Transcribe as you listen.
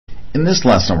In this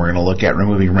lesson, we're going to look at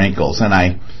removing wrinkles, and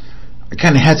I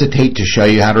kind of hesitate to show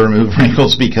you how to remove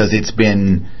wrinkles because it's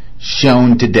been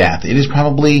shown to death. It is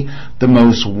probably the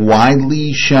most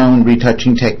widely shown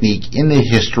retouching technique in the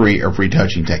history of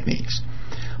retouching techniques.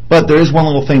 But there is one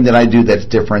little thing that I do that's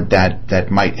different that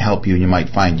might help you and you might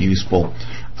find useful.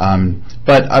 I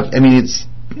mean,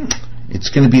 it's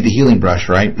going to be the healing brush,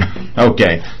 right?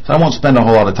 Okay, so I won't spend a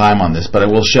whole lot of time on this, but I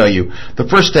will show you. The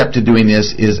first step to doing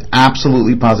this is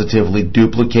absolutely positively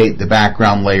duplicate the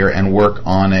background layer and work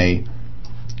on a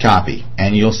copy.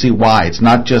 And you'll see why. It's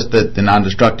not just the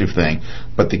non-destructive thing,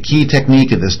 but the key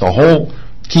technique of this, the whole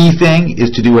key thing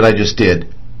is to do what I just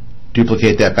did.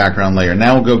 Duplicate that background layer.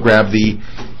 Now we'll go grab the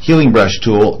healing brush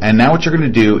tool, and now what you're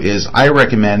going to do is I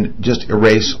recommend just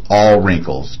erase all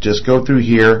wrinkles. Just go through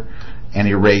here and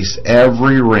erase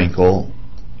every wrinkle.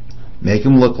 Make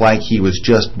him look like he was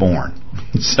just born.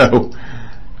 So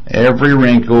every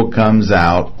wrinkle comes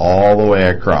out all the way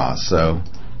across. So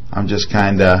I'm just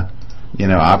kind of,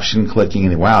 option clicking,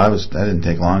 and wow, that didn't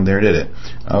take long there, did it?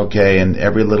 Okay, and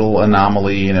every little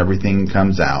anomaly and everything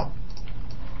comes out.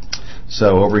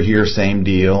 So over here, same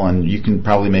deal, and you can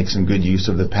probably make some good use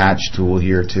of the patch tool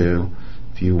here too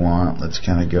if you want. Let's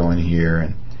kind of go in here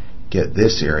and get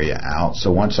this area out.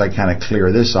 So once I kind of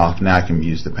clear this off, now I can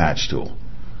use the patch tool,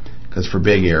 because for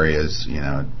big areas,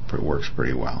 it works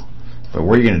pretty well. But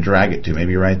where are you going to drag it to?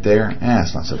 Maybe right there?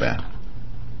 It's not so bad.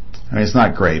 I mean, it's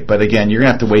not great, but again, you're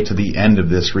going to have to wait till the end of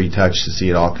this retouch to see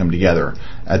it all come together.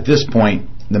 At this point,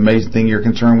 the main thing you're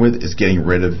concerned with is getting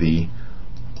rid of the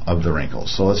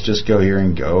wrinkles. So let's just go here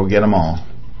and go get them all.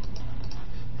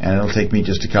 And it'll take me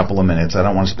just a couple of minutes. I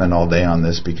don't want to spend all day on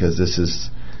this because this is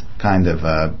kind of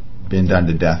a been done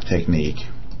to death technique.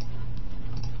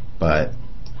 But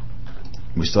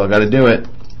we still got to do it.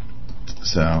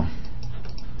 So,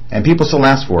 and people still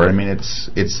ask for it. I mean,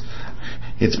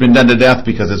 it's been done to death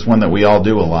because it's one that we all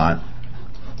do a lot.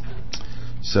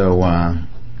 So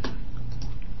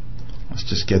let's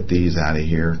just get these out of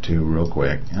here too real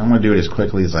quick. And I'm going to do it as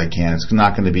quickly as I can. It's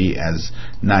not going to be as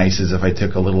nice as if I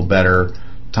took a little better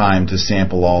time to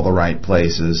sample all the right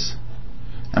places.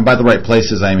 And by the right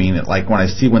places, I mean, like when I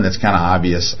see one that's kind of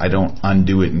obvious, I don't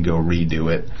undo it and go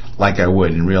redo it like I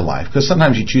would in real life. Because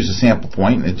sometimes you choose a sample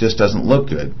point and it just doesn't look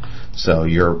good. So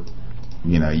you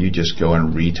just go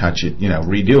and retouch it,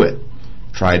 redo it.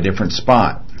 Try a different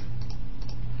spot.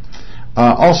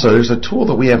 Also, there's a tool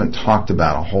that we haven't talked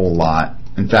about a whole lot.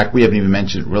 In fact, we haven't even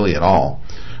mentioned it really at all,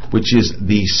 which is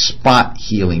the spot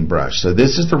healing brush. So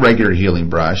this is the regular healing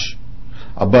brush.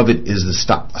 Above it is the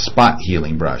spot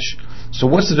healing brush. So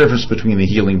what's the difference between the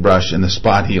healing brush and the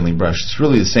spot healing brush? It's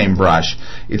really the same brush.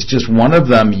 It's just one of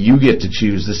them you get to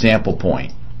choose the sample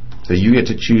point. So you get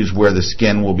to choose where the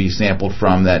skin will be sampled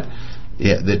from, that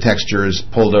the texture is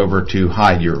pulled over to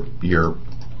hide your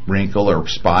wrinkle or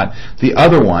spot. The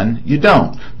other one, you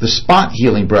don't. The spot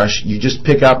healing brush, you just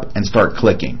pick up and start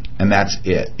clicking, and that's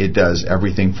it. It does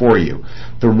everything for you.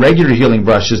 The regular healing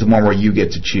brush is the one where you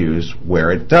get to choose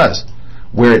where it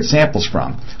samples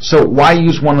from. So why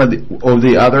use one or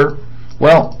the other?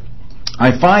 Well,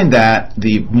 I find that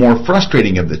the more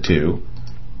frustrating of the two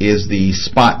is the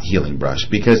spot healing brush,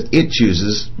 because it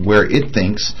chooses where it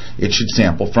thinks it should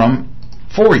sample from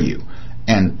for you.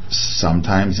 And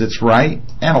sometimes it's right,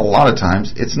 and a lot of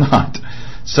times it's not.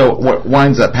 So what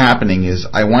winds up happening is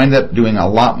I wind up doing a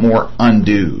lot more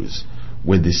undos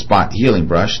with the spot healing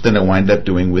brush than I wind up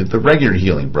doing with the regular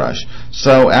healing brush.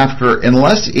 So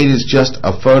unless it is just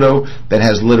a photo that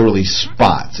has literally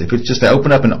spots, if it's just I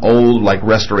open up an old like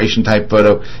restoration type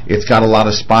photo, it's got a lot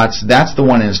of spots, that's the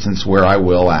one instance where I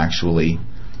will actually,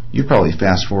 you probably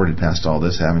fast forwarded past all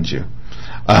this, haven't you?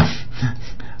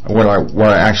 Where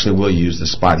I actually will use the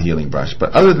spot healing brush.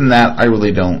 But other than that, I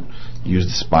really don't use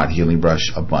the spot healing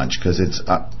brush a bunch because it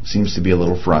seems to be a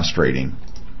little frustrating.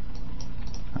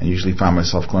 I usually find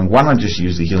myself going, why don't I just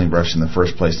use the healing brush in the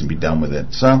first place and be done with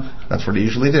it? So that's what I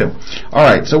usually do.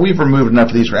 Alright, so we've removed enough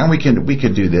of these, and we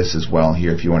could do this as well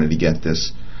here if you wanted to get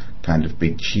this kind of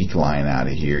big cheek line out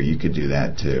of here. You could do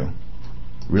that too.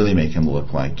 Really make him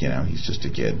look like, he's just a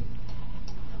kid.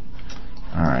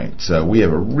 Alright, so we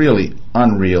have a really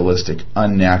unrealistic,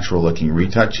 unnatural looking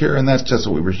retouch here, and that's just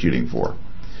what we were shooting for,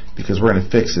 because we're going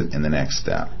to fix it in the next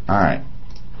step. Alright.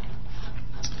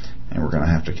 And we're going to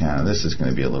have to this is going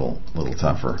to be a little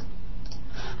tougher.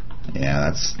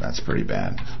 Yeah, that's pretty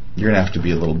bad. You're going to have to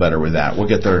be a little better with that. We'll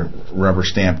get the rubber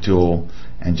stamp tool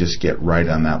and just get right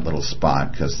on that little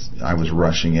spot, because I was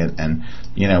rushing it, and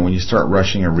when you start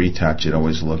rushing a retouch, it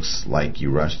always looks like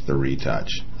you rushed the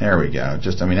retouch. There we go.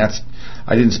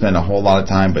 I didn't spend a whole lot of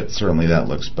time, but certainly that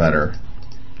looks better.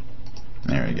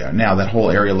 There you go. Now that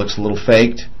whole area looks a little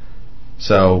faked.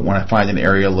 So when I find an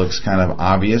area looks kind of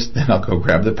obvious, then I'll go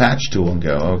grab the patch tool and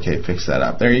go, okay, fix that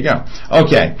up. There you go.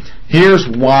 Okay, here's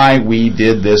why we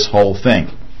did this whole thing.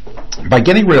 By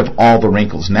getting rid of all the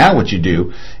wrinkles, now what you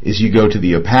do is you go to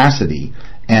the opacity,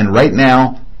 and right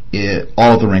now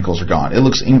all of the wrinkles are gone. It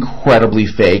looks incredibly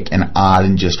fake and odd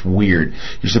and just weird.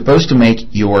 You're supposed to make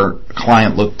your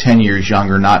client look 10 years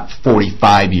younger, not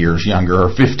 45 years younger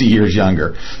or 50 years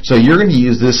younger. So you're going to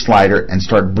use this slider and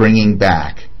start bringing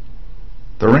back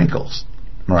the wrinkles,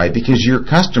 right? Because your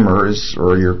customer is,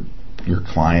 or your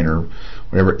client or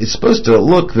whatever, is supposed to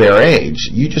look their age.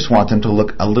 You just want them to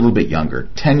look a little bit younger,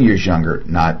 10 years younger,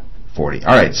 not 40.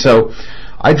 All right, so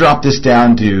I dropped this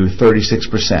down to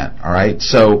 36%. All right,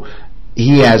 so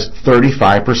he has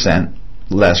 35%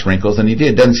 less wrinkles than he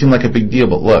did. Doesn't seem like a big deal,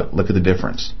 but look at the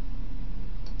difference.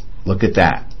 Look at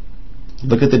that.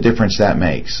 Look at the difference that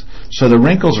makes. So the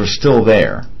wrinkles are still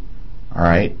there. All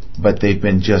right, but they've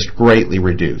been just greatly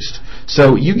reduced.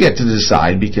 So you get to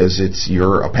decide, because it's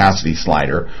your opacity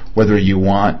slider, whether you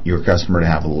want your customer to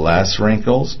have less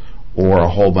wrinkles or a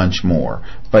whole bunch more.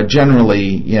 But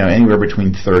generally, anywhere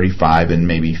between 35 and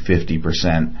maybe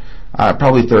 50%,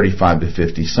 probably 35 to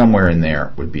 50, somewhere in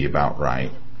there would be about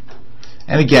right.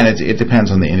 And again, it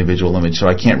depends on the individual image, so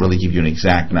I can't really give you an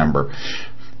exact number.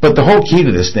 But the whole key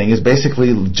to this thing is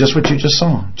basically just what you just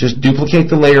saw. Just duplicate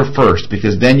the layer first,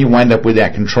 because then you wind up with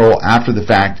that control after the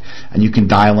fact, and you can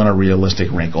dial in a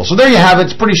realistic wrinkle. So there you have it.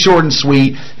 It's pretty short and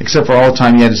sweet, except for all the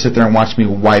time you had to sit there and watch me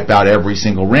wipe out every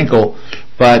single wrinkle.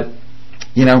 But,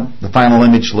 the final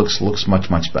image looks much,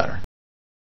 much better.